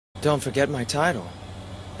Don't forget my title.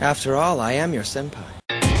 After all, I am your senpai.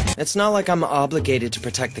 It's not like I'm obligated to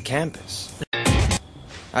protect the campus.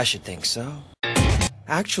 I should think so.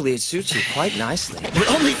 Actually, it suits you quite nicely.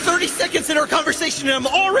 We're only 30 seconds in our conversation and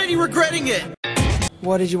I'm already regretting it!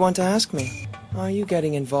 What did you want to ask me? Are you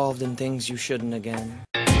getting involved in things you shouldn't again?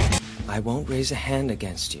 I won't raise a hand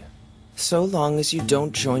against you, so long as you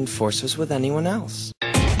don't join forces with anyone else.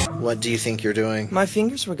 What do you think you're doing? My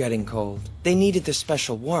fingers were getting cold. They needed the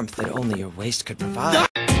special warmth that only your waist could provide.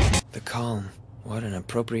 The Calm. What an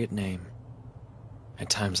appropriate name.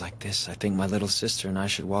 At times like this, I think my little sister and I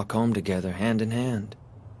should walk home together, hand in hand.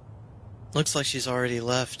 Looks like she's already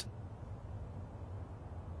left.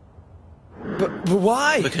 But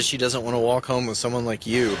why? Because she doesn't want to walk home with someone like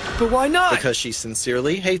you. But why not? Because she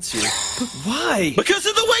sincerely hates you. But why? Because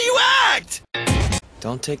of the way you act!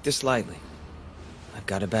 Don't take this lightly. I've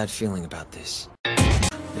got a bad feeling about this.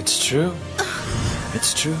 It's true.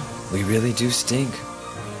 It's true. We really do stink.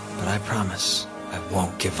 But I promise, I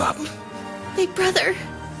won't give up. Big brother.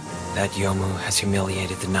 That Yomu has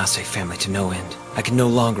humiliated the Nase family to no end. I can no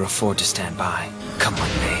longer afford to stand by. Come on,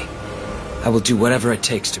 May. I will do whatever it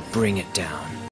takes to bring it down.